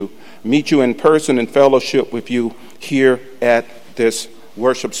meet you in person and fellowship with you here at this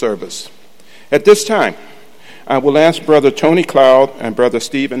worship service. At this time, I will ask Brother Tony Cloud and Brother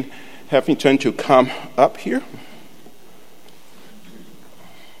Stephen Heffington to come up here.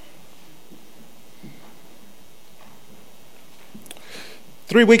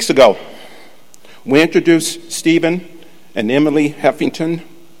 Three weeks ago, we introduced Stephen and Emily Heffington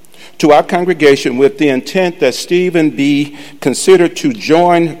to our congregation with the intent that Stephen be considered to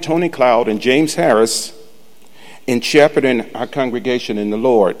join Tony Cloud and James Harris in shepherding our congregation in the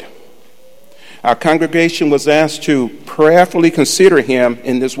Lord. Our congregation was asked to prayerfully consider him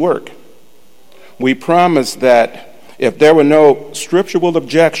in this work. We promised that if there were no scriptural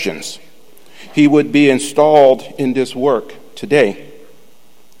objections, he would be installed in this work today.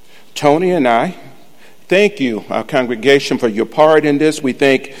 Tony and I thank you, our congregation, for your part in this. We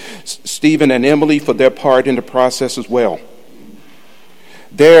thank Stephen and Emily for their part in the process as well.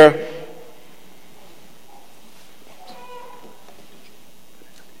 There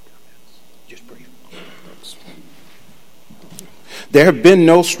have been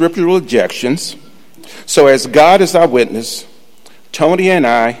no scriptural objections, so as God is our witness, Tony and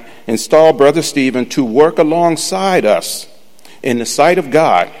I install Brother Stephen to work alongside us in the sight of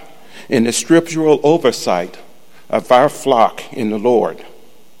God in the scriptural oversight of our flock in the Lord.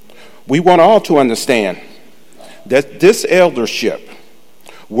 We want all to understand that this eldership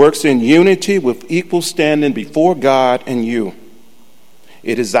works in unity with equal standing before God and you.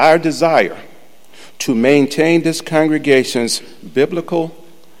 It is our desire to maintain this congregation's biblical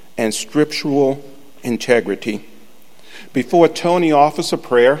and scriptural integrity. Before Tony offers a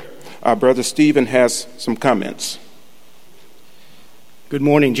prayer, our Brother Stephen has some comments. Good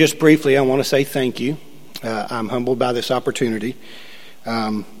morning. Just briefly, I want to say thank you. I'm humbled by this opportunity.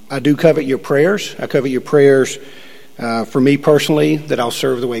 I do covet your prayers. I covet your prayers for me personally, that I'll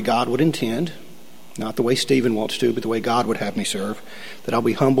serve the way God would intend, not the way Stephen wants to, but the way God would have me serve, that I'll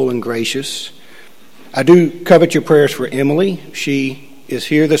be humble and gracious. I do covet your prayers for Emily. She is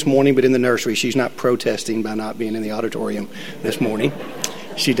here this morning, but in the nursery. She's not protesting by not being in the auditorium this morning.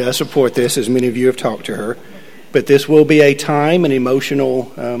 She does support this, as many of you have talked to her. But this will be a time and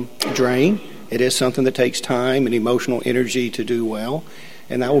emotional drain. It is something that takes time and emotional energy to do well,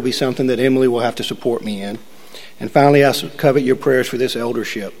 and that will be something that Emily will have to support me in. And finally, I covet your prayers for this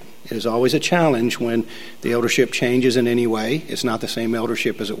eldership. It is always a challenge when the eldership changes in any way. It's not the same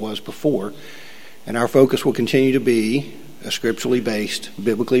eldership as it was before. And our focus will continue to be a scripturally based,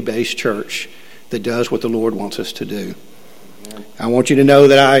 biblically based church that does what the Lord wants us to do. I want you to know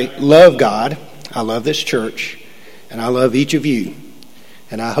that I love God, I love this church, and I love each of you.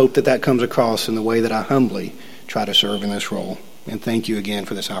 And I hope that that comes across in the way that I humbly try to serve in this role. And thank you again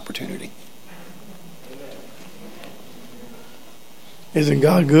for this opportunity. Isn't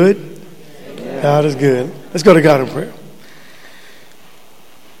God good? God is good. Let's go to God in prayer.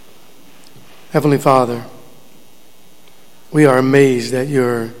 Heavenly Father, we are amazed at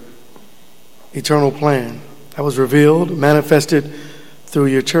your eternal plan that was revealed, manifested through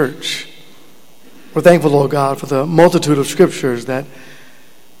your church. We're thankful, Lord God, for the multitude of scriptures that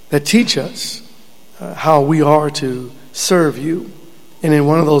teach us how we are to serve you. And in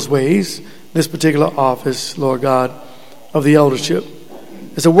one of those ways, this particular office, Lord God, of the eldership,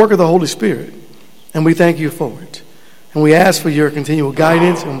 is a work of the Holy Spirit. And we thank you for it. And we ask for your continual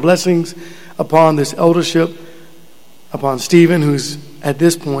guidance and blessings upon this eldership, upon Stephen, who's at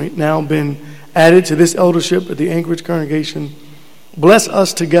this point now been added to this eldership at the Anchorage congregation. Bless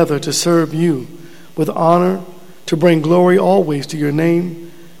us together to serve you with honor, to bring glory always to your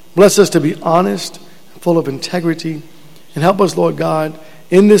name. Bless us to be honest and full of integrity. And help us, Lord God,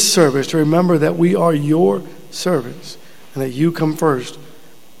 in this service to remember that we are your servants and that you come first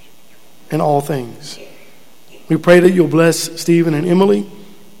in all things. We pray that you'll bless Stephen and Emily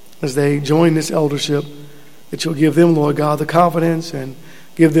as they join this eldership, that you'll give them, Lord God, the confidence and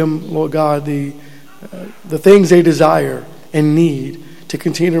give them, Lord God, the things they desire and need to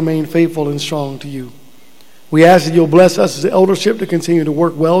continue to remain faithful and strong to you. We ask that you'll bless us as an eldership to continue to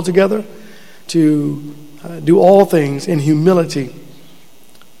work well together, to do all things in humility,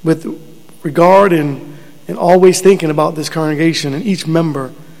 with regard and always thinking about this congregation and each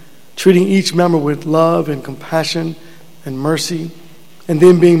member, treating each member with love and compassion and mercy, and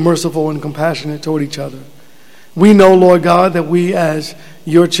then being merciful and compassionate toward each other. We know, Lord God, that we as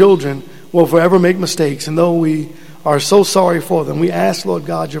your children will forever make mistakes, and though we are so sorry for them, we ask, Lord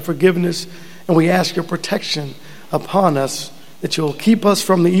God, your forgiveness, and we ask your protection upon us, that you'll keep us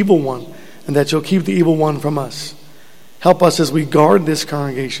from the evil one, and that you'll keep the evil one from us. Help us as we guard this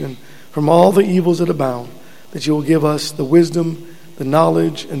congregation from all the evils that abound, that you'll give us the wisdom, the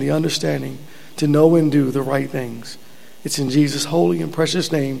knowledge and the understanding to know and do the right things. It's in Jesus' holy and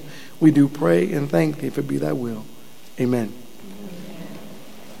precious name we do pray and thank thee if it be thy will. Amen.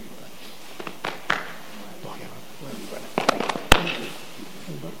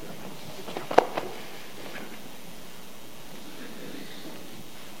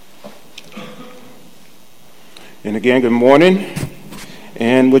 And again, good morning.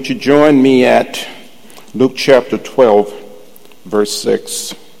 And would you join me at Luke chapter 12, verse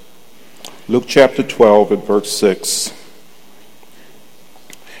 6. Luke chapter 12 and verse 6.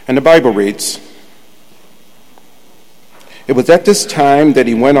 And the Bible reads, "It was at this time that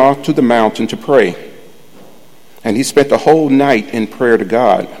he went off to the mountain to pray, and he spent the whole night in prayer to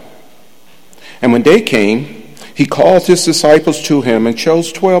God. And when day came, he called his disciples to him and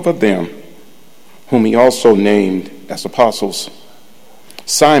chose 12 of them, whom he also named as apostles: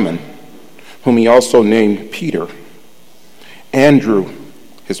 Simon, whom he also named Peter, Andrew,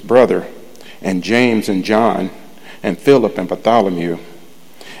 his brother, and James and John, and Philip and Bartholomew,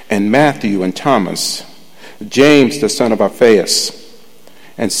 and Matthew and Thomas, James the son of Alphaeus,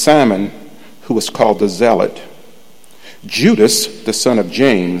 and Simon, who was called the Zealot, Judas the son of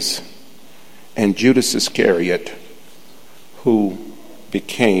James, and Judas Iscariot, who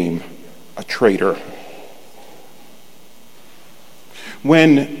became a traitor."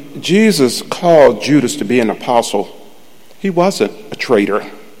 When Jesus called Judas to be an apostle, he wasn't a traitor.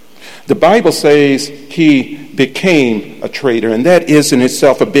 The Bible says he became a traitor, and that is in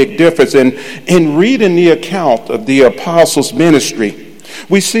itself a big difference. And in reading the account of the apostles' ministry,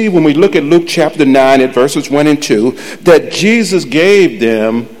 we see when we look at Luke chapter 9 at verses 1 and 2, that Jesus gave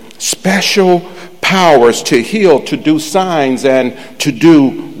them special powers to heal, to do signs, and to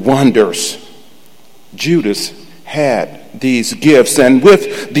do wonders. Judas had these gifts, and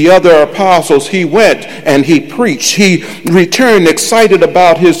with the other apostles he went and he preached. He returned excited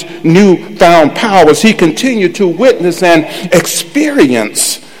about his newfound powers. He continued to witness and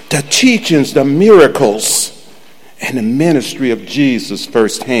experience the teachings, the miracles, and the ministry of Jesus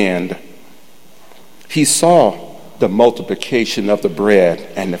firsthand. He saw the multiplication of the bread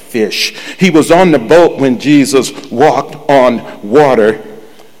and the fish. He was on the boat when Jesus walked on water.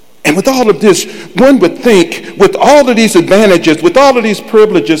 And with all of this, one would think, with all of these advantages, with all of these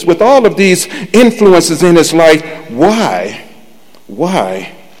privileges, with all of these influences in his life, why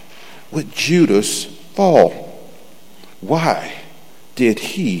would Judas fall? Why did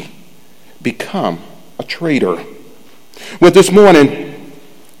he become a traitor? Well, this morning,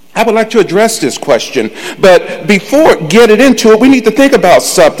 I would like to address this question, but before getting into it, we need to think about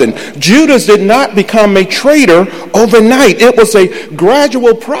something. Judas did not become a traitor overnight. It was a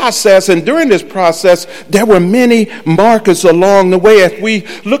gradual process, and during this process, there were many markers along the way. If we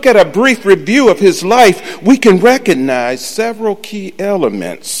look at a brief review of his life, we can recognize several key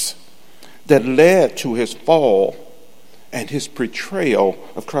elements that led to his fall and his betrayal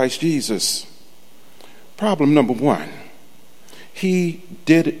of Christ Jesus. Problem number one: he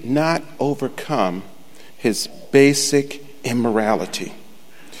did not overcome his basic immorality.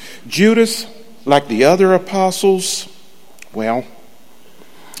 Judas, like the other apostles,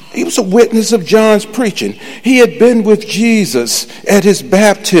 he was a witness of John's preaching. He had been with Jesus at his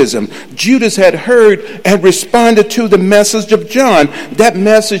baptism. Judas had heard and responded to the message of John, that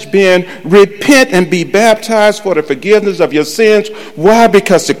message being, repent and be baptized for the forgiveness of your sins. Why?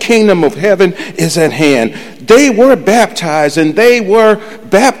 Because the kingdom of heaven is at hand. They were baptized, and they were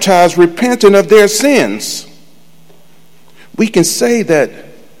baptized repenting of their sins. We can say that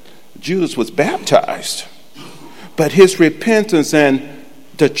Judas was baptized, but his repentance and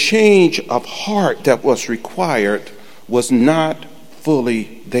the change of heart that was required was not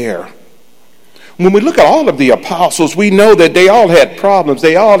fully there. When we look at all of the apostles, we know that they all had problems.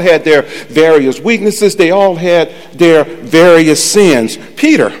 They all had their various weaknesses. They all had their various sins.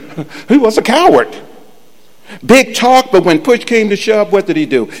 Peter, he was a coward. Big talk, but when push came to shove, what did he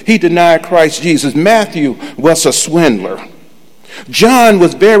do? He denied Christ Jesus. Matthew was a swindler. John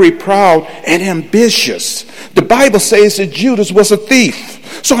was very proud and ambitious. The Bible says that Judas was a thief.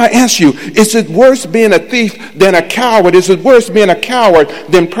 So I ask you, is it worse being a thief than a coward? Is it worse being a coward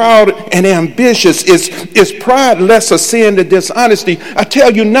than proud and ambitious? Is pride less a sin than dishonesty? I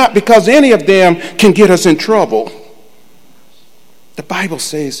tell you not, because any of them can get us in trouble. The Bible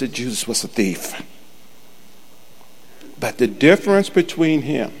says that Judas was a thief. But the difference between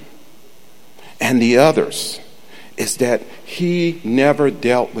him and the others is that he never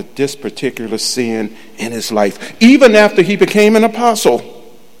dealt with this particular sin in his life, even after he became an apostle.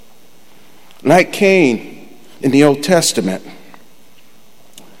 Like Cain in the Old Testament,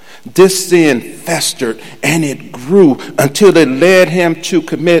 This sin festered and it grew until it led him to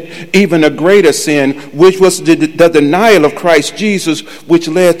commit even a greater sin, which was the denial of Christ Jesus, which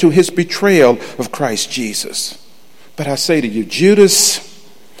led to his betrayal of Christ Jesus. But I say to you, Judas,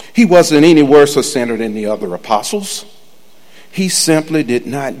 he wasn't any worse a sinner than the other apostles. He simply did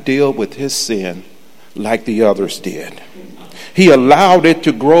not deal with his sin like the others did. He allowed it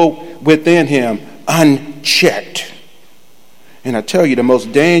to grow within him unchecked. And I tell you, the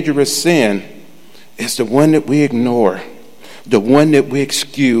most dangerous sin is the one that we ignore, the one that we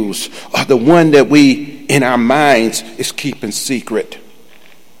excuse, or the one that we, in our minds, is keeping secret.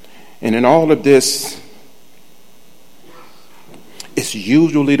 And in all of this, it's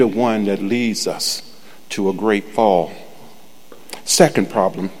usually the one that leads us to a great fall. Second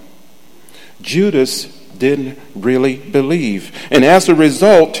problem, Judas didn't really believe. And as a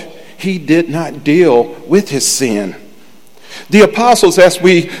result, he did not deal with his sin. The apostles, as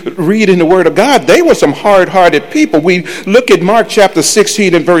we read in the Word of God, they were some hard-hearted people. We look at Mark chapter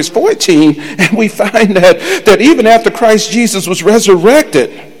 16 and verse 14, and we find that even after Christ Jesus was resurrected,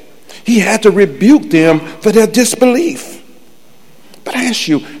 he had to rebuke them for their disbelief. But I ask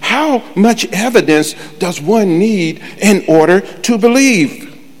you, how much evidence does one need in order to believe?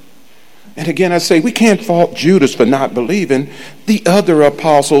 And again, I say we can't fault Judas for not believing. The other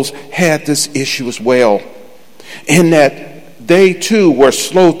apostles had this issue as well, in that they too were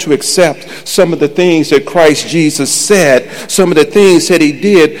slow to accept some of the things that Christ Jesus said, some of the things that he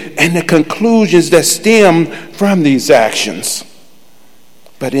did, and the conclusions that stem from these actions.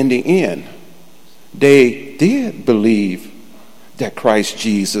 But in the end, they did believe that Christ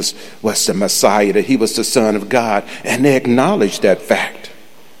Jesus was the Messiah, that he was the Son of God, and they acknowledged that fact.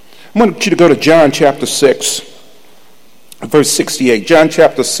 I want you to go to John chapter 6, verse 68. John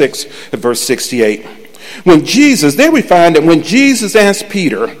chapter 6, verse 68. There we find that when Jesus asked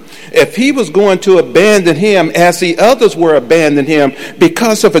Peter if he was going to abandon him as the others were abandoning him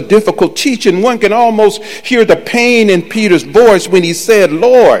because of a difficult teaching, one can almost hear the pain in Peter's voice when he said,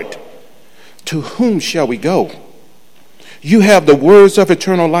 "Lord, to whom shall we go? You have the words of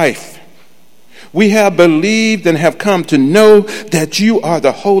eternal life. We have believed and have come to know that you are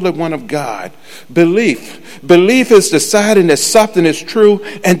the Holy One of God." Belief is deciding that something is true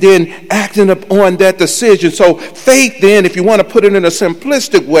and then acting upon that decision. So faith then, if you want to put it in a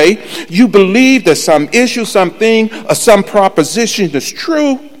simplistic way, you believe that some issue, something, or some proposition is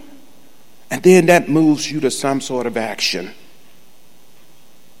true, and then that moves you to some sort of action.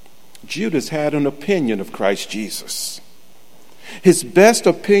 Judas had an opinion of Christ Jesus. His best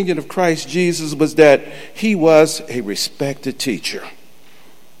opinion of Christ Jesus was that he was a respected teacher.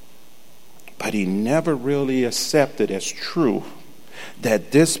 But he never really accepted as true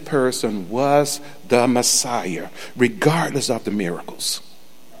that this person was the Messiah, regardless of the miracles.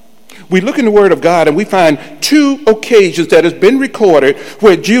 We look in the Word of God and we find two occasions that has been recorded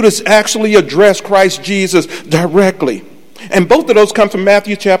where Judas actually addressed Christ Jesus directly. And both of those come from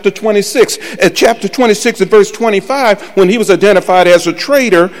Matthew chapter 26. At chapter 26 and verse 25, when he was identified as a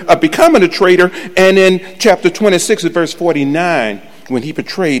traitor, becoming a traitor, and in chapter 26 and verse 49, when he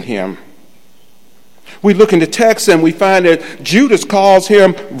betrayed him. We look in the text and we find that Judas calls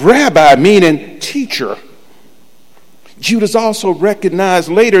him rabbi, meaning teacher. Judas also recognized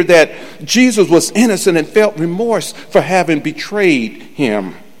later that Jesus was innocent and felt remorse for having betrayed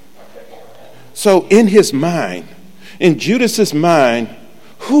him. So in his mind, in Judas's mind,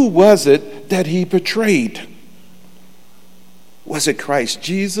 who was it that he betrayed? Was it Christ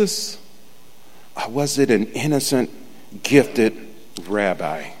Jesus? Or was it an innocent, gifted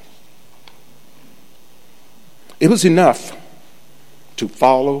rabbi? It was enough to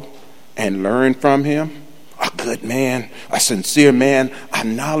follow and learn from him. A good man, a sincere man, a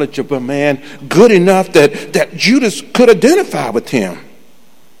knowledgeable man, good enough that Judas could identify with him.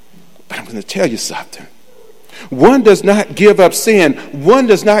 But I'm going to tell you something. One does not give up sin. One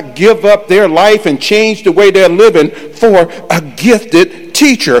does not give up their life and change the way they're living for a gifted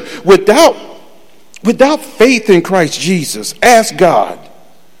teacher. Without faith in Christ Jesus, ask God,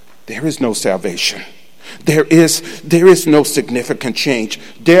 there is no salvation. There is no significant change.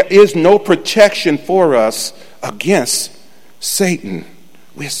 There is no protection for us against Satan.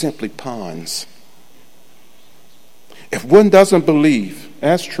 We're simply pawns. If one doesn't believe,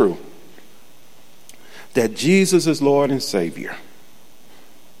 that's true, that Jesus is Lord and Savior,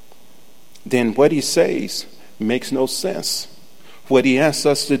 then what he says makes no sense. What he asks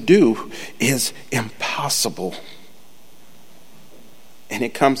us to do is impossible. And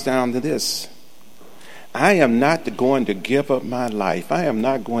it comes down to this. I am not going to give up my life. I am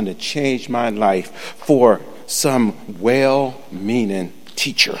not going to change my life for some well-meaning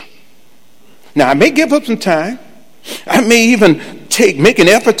teacher. Now, I may give up some time. I may even make an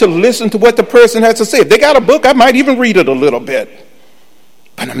effort to listen to what the person has to say. If they got a book, I might even read it a little bit.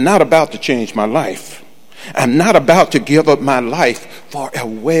 But I'm not about to change my life. I'm not about to give up my life for a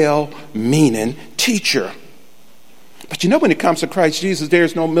well-meaning teacher. But when it comes to Christ Jesus, there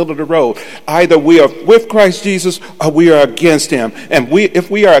is no middle of the road. Either we are with Christ Jesus or we are against him. And if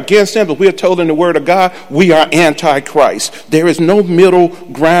we are against him, if we are told in the Word of God, we are anti-Christ. There is no middle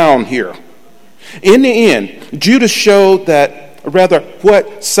ground here. In the end, Judas showed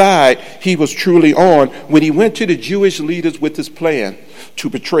what side he was truly on when he went to the Jewish leaders with his plan to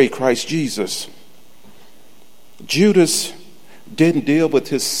betray Christ Jesus. Judas didn't deal with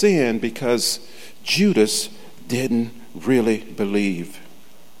his sin because Judas didn't really believe.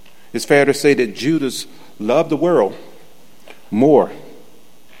 It's fair to say that Judas loved the world more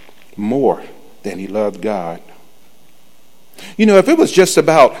than he loved God. If it was just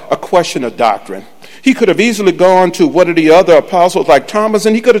about a question of doctrine, he could have easily gone to one of the other apostles like Thomas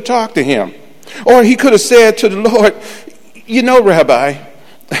and he could have talked to him. Or he could have said to the Lord, Rabbi,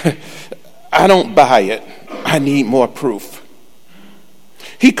 I don't buy it. I need more proof.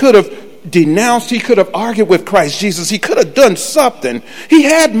 He could have denounced, he could have argued with Christ Jesus. He could have done something. He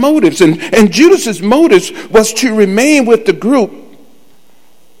had motives, and Judas's motives was to remain with the group,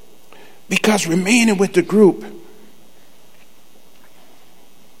 because remaining with the group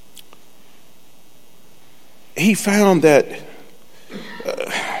he found that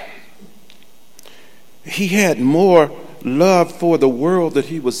he had more love for the world that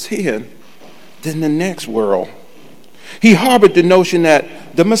he was in than the next world. He harbored the notion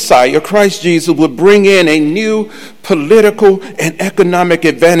that the Messiah, Christ Jesus, would bring in a new political and economic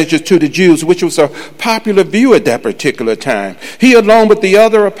advantages to the Jews, which was a popular view at that particular time. He, along with the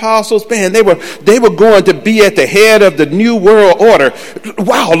other apostles, they were going to be at the head of the new world order.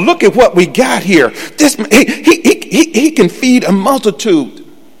 Wow, look at what we got here. He can feed a multitude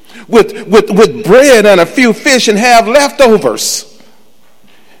with bread and a few fish and have leftovers.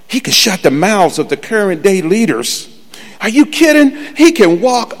 He can shut the mouths of the current day leaders. Are you kidding? He can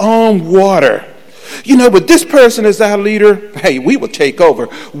walk on water. With this person as our leader, hey, we will take over.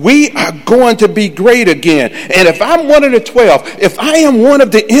 We are going to be great again. And if I'm one of the 12, if I am one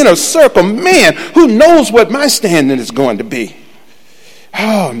of the inner circle, man, who knows what my standing is going to be?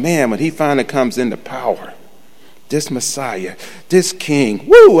 Oh, man, when he finally comes into power, this Messiah, this King,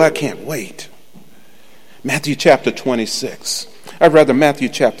 I can't wait. Matthew chapter 6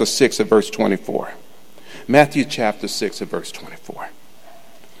 at verse 24. Matthew chapter 6 at verse 24.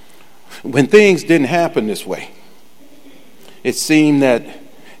 When things didn't happen this way, it seemed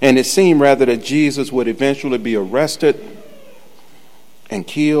rather that Jesus would eventually be arrested and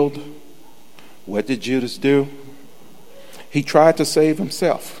killed. What did Judas do? He tried to save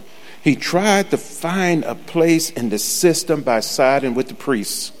himself. He tried to find a place in the system by siding with the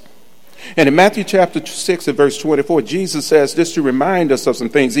priests. And in Matthew chapter 6 and verse 24, Jesus says this to remind us of some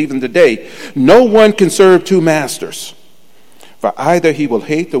things even today. No one can serve two masters, for either he will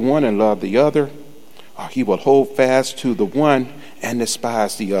hate the one and love the other, or he will hold fast to the one and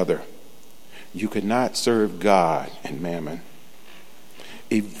despise the other. You cannot serve God and mammon.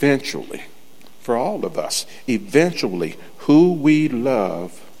 Eventually, for all of us, who we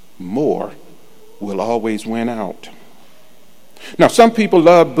love more will always win out. Now, some people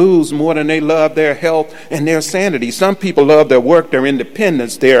love booze more than they love their health and their sanity. Some people love their work, their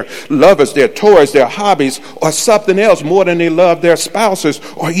independence, their lovers, their toys, their hobbies, or something else more than they love their spouses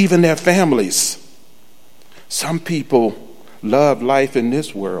or even their families. Some people love life in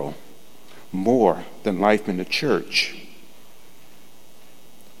this world more than life in the church.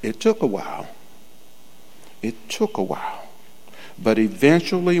 It took a while. But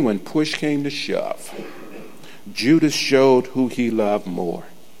eventually, when push came to shove, Judas showed who he loved more.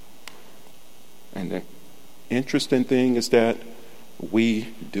 And the interesting thing is that we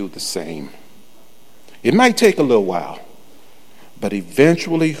do the same. It might take a little while, but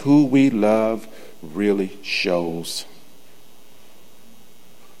eventually who we love really shows.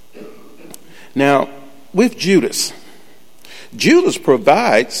 Now, with Judas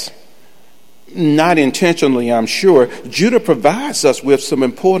provides, not intentionally I'm sure, Judas provides us with some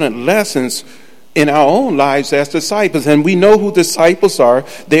important lessons in our own lives as disciples. And we know who disciples are.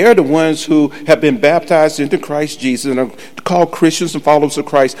 They are the ones who have been baptized into Christ Jesus and are called Christians and followers of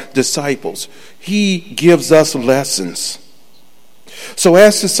Christ, disciples. He gives us lessons. So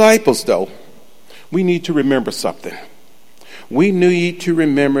as disciples, though, we need to remember something. We need to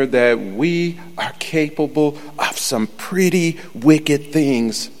remember that we are capable of some pretty wicked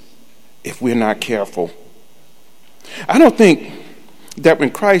things if we're not careful. I don't think that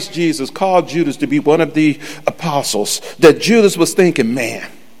when Christ Jesus called Judas to be one of the apostles, that Judas was thinking, man,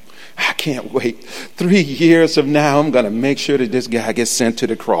 I can't wait. 3 years from now, I'm going to make sure that this guy gets sent to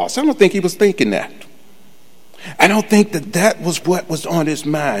the cross. I don't think he was thinking that. I don't think that was what was on his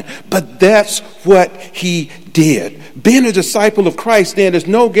mind. But that's what he did. Being a disciple of Christ, then, is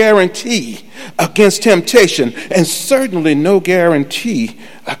no guarantee against temptation, and certainly no guarantee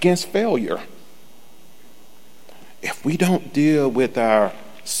against failure. If we don't deal with our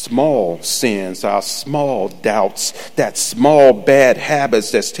small sins, our small doubts, that small bad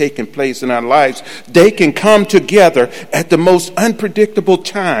habits that's taking place in our lives, they can come together at the most unpredictable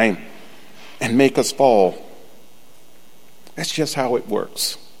time and make us fall. That's just how it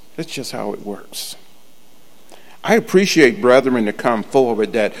works. That's just how it works. I appreciate brethren that come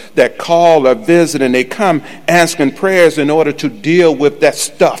forward, that call or visit, and they come asking prayers in order to deal with that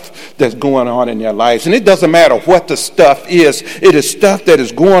stuff that's going on in their lives. And it doesn't matter what the stuff is. It is stuff that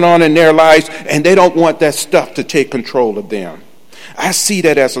is going on in their lives, and they don't want that stuff to take control of them. I see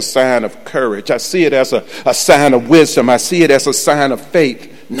that as a sign of courage. I see it as a sign of wisdom. I see it as a sign of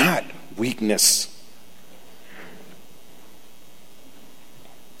faith, not weakness.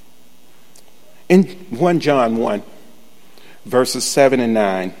 In 1 John 1, verses 7 and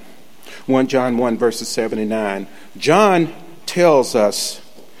 9, 1 John 1, verses 7 and 9, John tells us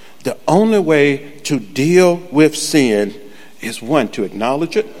the only way to deal with sin is 1, to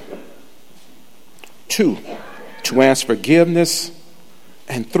acknowledge it, 2, to ask forgiveness,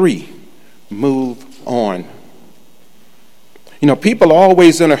 and 3, move on. You know, people are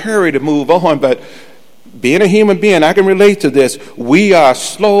always in a hurry to move on, but being a human being, I can relate to this. We are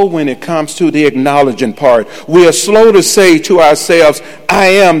slow when it comes to the acknowledging part. We are slow to say to ourselves, I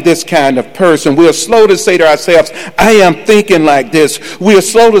am this kind of person. We are slow to say to ourselves, I am thinking like this. We are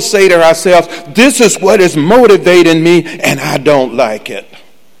slow to say to ourselves, this is what is motivating me, and I don't like it.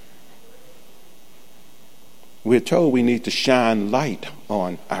 We're told we need to shine light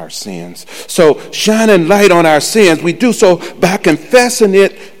on our sins. So shining light on our sins, we do so by confessing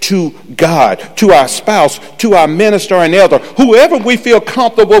it to God, to our spouse, to our minister and elder, whoever we feel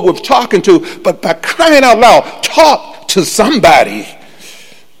comfortable with talking to, but by crying out loud, talk to somebody.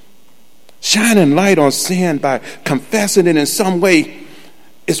 Shining light on sin by confessing it in some way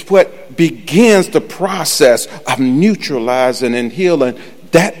is what begins the process of neutralizing and healing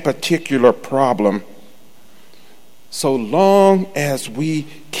that particular problem. So long as we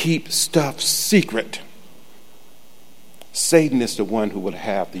keep stuff secret, Satan is the one who will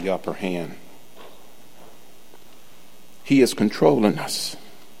have the upper hand. He is controlling us.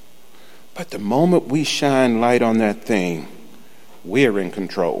 But the moment we shine light on that thing, we're in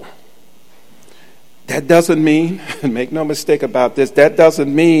control. That doesn't mean, make no mistake about this, that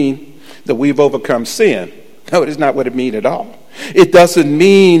doesn't mean that we've overcome sin. No, it is not what it means at all. It doesn't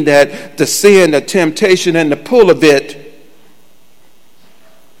mean that the sin, the temptation, and the pull of it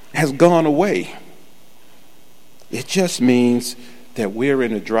has gone away. It just means that we're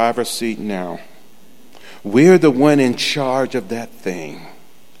in the driver's seat now. We're the one in charge of that thing.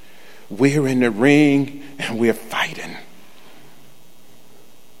 We're in the ring and we're fighting.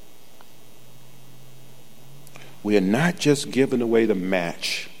 We're not just giving away the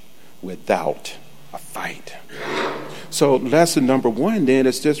match without a fight. So lesson number 1 then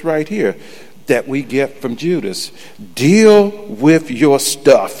is this right here that we get from Judas. Deal with your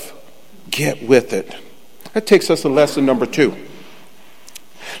stuff. Get with it. That takes us to lesson number 2.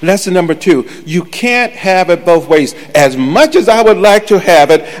 Lesson number 2, you can't have it both ways. As much as I would like to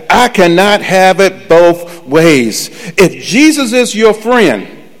have it, I cannot have it both ways. If Jesus is your friend,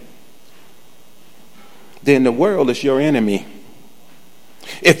 then the world is your enemy.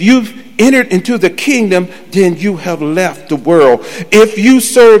 If you've entered into the kingdom, then you have left the world. If you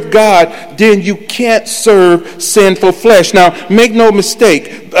serve God, then you can't serve sinful flesh. Now, make no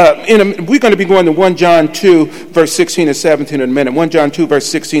mistake, we're going to be going to 1 John 2, verse 16 and 17 in a minute. 1 John 2, verse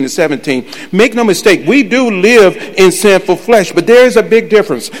 16 and 17. Make no mistake, we do live in sinful flesh, but there is a big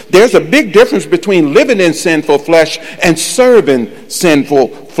difference. There's a big difference between living in sinful flesh and serving sinful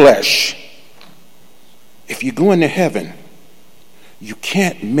flesh. If you go into heaven, you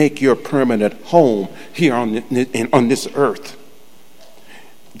can't make your permanent home here on this earth.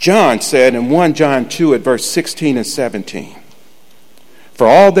 John said in 1 John 2 at verse 16 and 17, for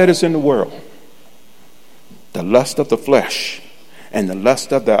all that is in the world, the lust of the flesh and the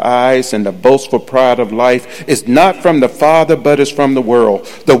lust of the eyes and the boastful pride of life is not from the Father, but is from the world.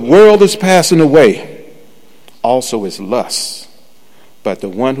 The world is passing away, also its lusts, but the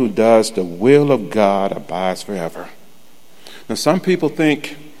one who does the will of God abides forever. Now, some people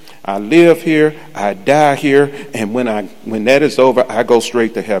think I live here, I die here, and when that is over, I go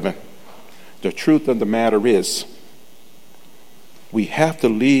straight to heaven. The truth of the matter is, we have to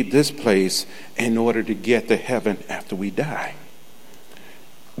leave this place in order to get to heaven after we die.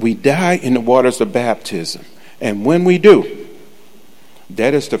 We die in the waters of baptism, and when we do,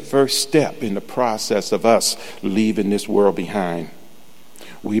 that is the first step in the process of us leaving this world behind.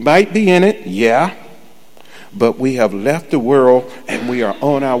 We might be in it, yeah, but we have left the world and we are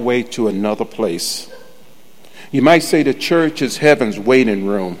on our way to another place. You might say the church is heaven's waiting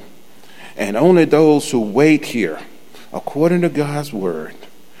room, and only those who wait here, according to God's word,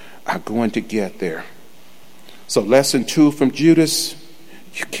 are going to get there. So lesson 2 from Judas,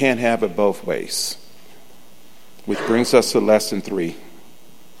 you can't have it both ways. Which brings us to lesson 3.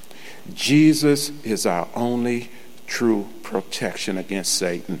 Jesus is our only true protection against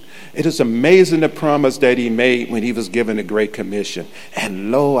Satan. It is amazing the promise that he made when he was given the Great Commission.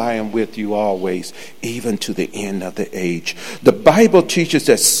 And lo, I am with you always, even to the end of the age. The Bible teaches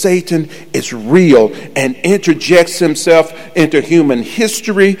that Satan is real and interjects himself into human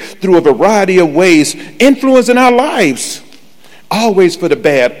history through a variety of ways, influencing our lives. Always for the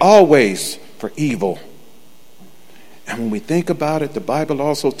bad, always for evil. And when we think about it, the Bible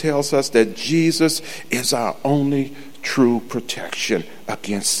also tells us that Jesus is our only true protection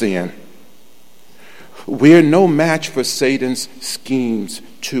against sin. We're no match for Satan's schemes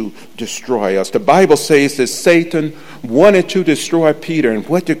to destroy us. The Bible says that Satan wanted to destroy Peter. And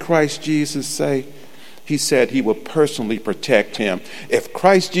what did Christ Jesus say? He said he will personally protect him. If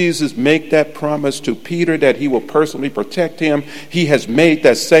Christ Jesus make that promise to Peter that he will personally protect him, he has made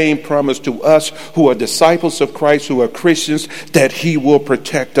that same promise to us who are disciples of Christ, who are Christians, that he will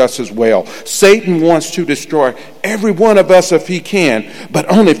protect us as well. Satan wants to destroy every one of us if he can, but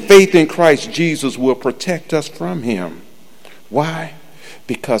only faith in Christ Jesus will protect us from him. Why?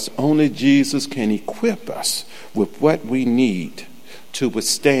 Because only Jesus can equip us with what we need to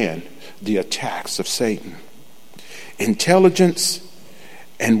withstand the attacks of Satan. Intelligence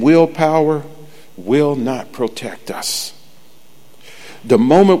and willpower will not protect us. The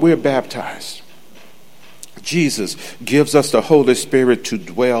moment we're baptized, Jesus gives us the Holy Spirit to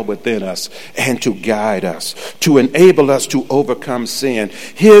dwell within us and to guide us, to enable us to overcome sin.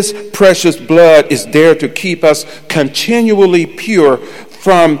 His precious blood is there to keep us continually pure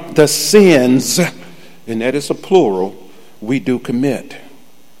from the sins, and that is a plural, we do commit.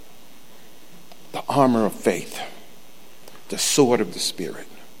 The armor of faith, the sword of the Spirit,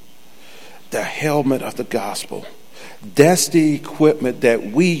 the helmet of the gospel. That's the equipment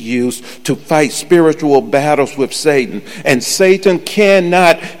that we use to fight spiritual battles with Satan. And Satan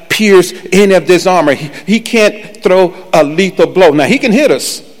cannot pierce any of this armor. He can't throw a lethal blow. Now, he can hit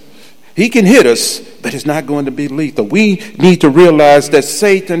us. He can hit us, but it's not going to be lethal. We need to realize that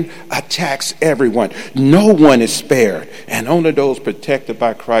Satan attacks everyone. No one is spared, and only those protected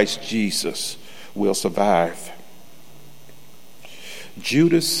by Christ Jesus will survive.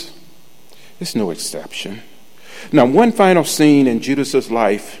 Judas is no exception. Now, one final scene in Judas's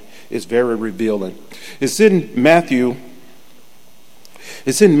life is very revealing. It's in Matthew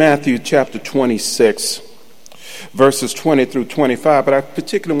chapter 26, verses 20 through 25, but I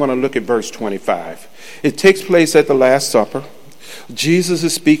particularly want to look at verse 25. It takes place at the Last Supper. Jesus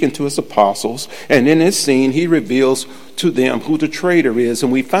is speaking to his apostles, and in this scene, he reveals to them who the traitor is,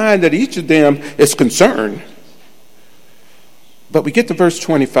 and we find that each of them is concerned. But we get to verse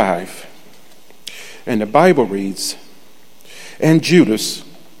 25, and the Bible reads, "And Judas,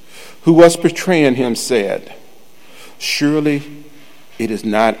 who was betraying him, said, 'Surely it is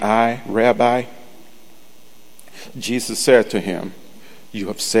not I, Rabbi?' Jesus said to him, 'You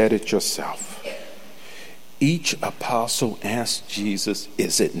have said it yourself.'" Each apostle asked Jesus,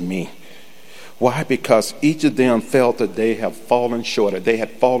 "Is it me?" Why? Because each of them felt that they have fallen short, or they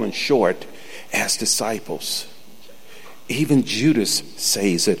had fallen short as disciples. Even Judas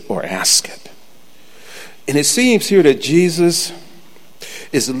says it or asks it. And it seems here that Jesus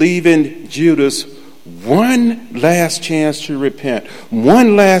is leaving Judas one last chance to repent,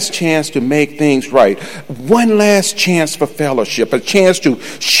 one last chance to make things right, one last chance for fellowship, a chance to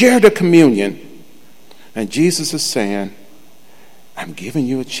share the communion. And Jesus is saying, I'm giving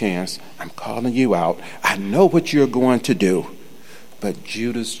you a chance. I'm calling you out. I know what you're going to do. But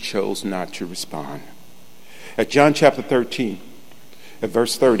Judas chose not to respond. At John chapter 13, at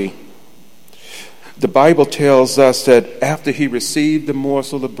verse 30, the Bible tells us that after he received the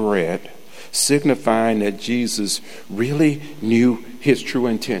morsel of bread, signifying that Jesus really knew his true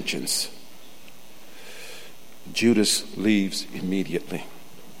intentions, Judas leaves immediately.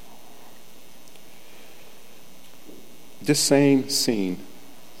 This same scene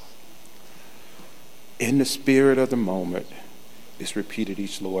in the spirit of the moment, is repeated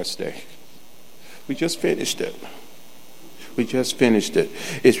each Lord's Day. We just finished it.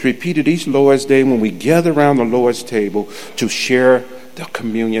 It's repeated each Lord's Day when we gather around the Lord's table to share the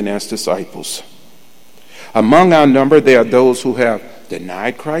communion as disciples. Among our number, there are those who have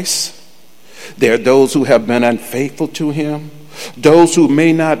denied Christ. There are those who have been unfaithful to him. Those who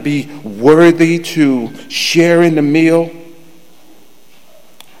may not be worthy to share in the meal.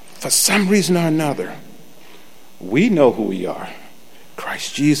 For some reason or another, we know who we are.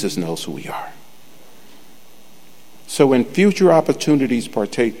 Christ Jesus knows who we are. So in future opportunities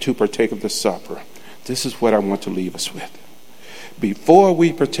to partake of the supper, this is what I want to leave us with. Before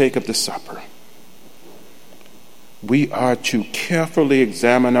we partake of the supper, we are to carefully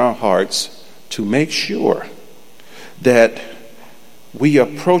examine our hearts to make sure that we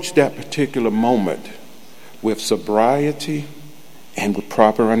approach that particular moment with sobriety and with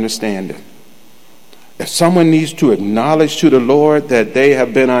proper understanding. If someone needs to acknowledge to the Lord that they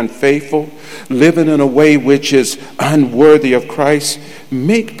have been unfaithful, living in a way which is unworthy of Christ,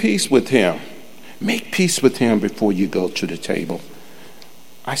 make peace with him. Make peace with him before you go to the table.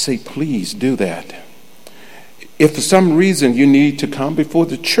 I say, please do that. If for some reason you need to come before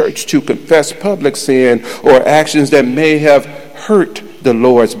the church to confess public sin or actions that may have hurt the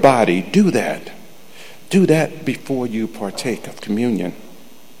Lord's body, do that. Do that before you partake of communion.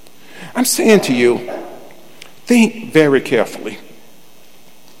 I'm saying to you, think very carefully.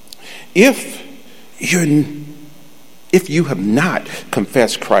 If you have not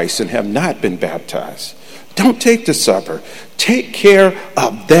confessed Christ and have not been baptized, don't take the supper. Take care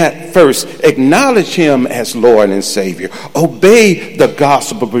of that first. Acknowledge him as Lord and Savior. Obey the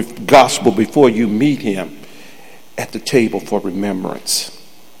gospel before you meet him at the table for remembrance.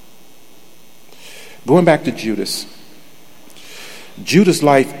 Going back to Judas. Judas'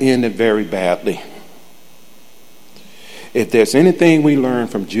 life ended very badly. If there's anything we learn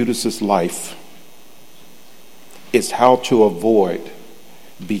from Judas's life, it's how to avoid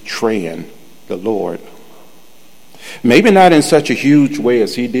betraying the Lord. Maybe not in such a huge way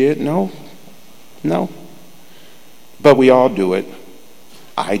as he did. No. But we all do it.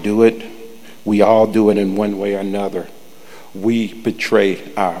 I do it. We all do it in one way or another. We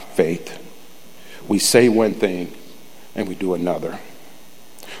betray our faith. We say one thing and we do another.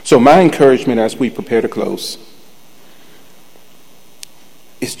 So my encouragement as we prepare to close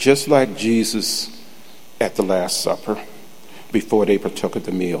is just like Jesus at the Last Supper before they partook of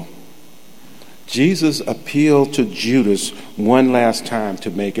the meal. Jesus appealed to Judas one last time to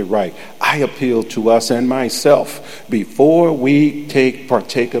make it right. I appeal to us and myself. Before we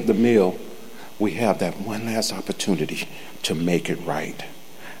partake of the meal, we have that one last opportunity to make it right.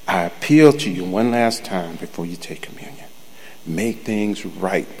 I appeal to you one last time before you take communion. Make things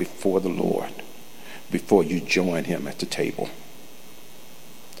right before the Lord, before you join him at the table.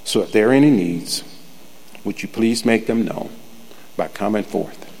 So if there are any needs, would you please make them known by coming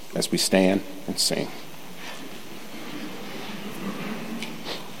forth as we stand and sing.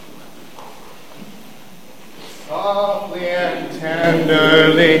 Softly and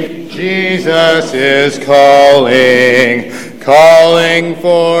tenderly, Jesus is calling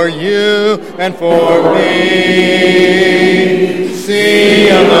for you and for me.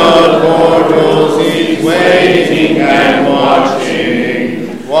 See on the portals, he's waiting and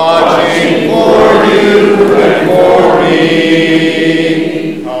watching.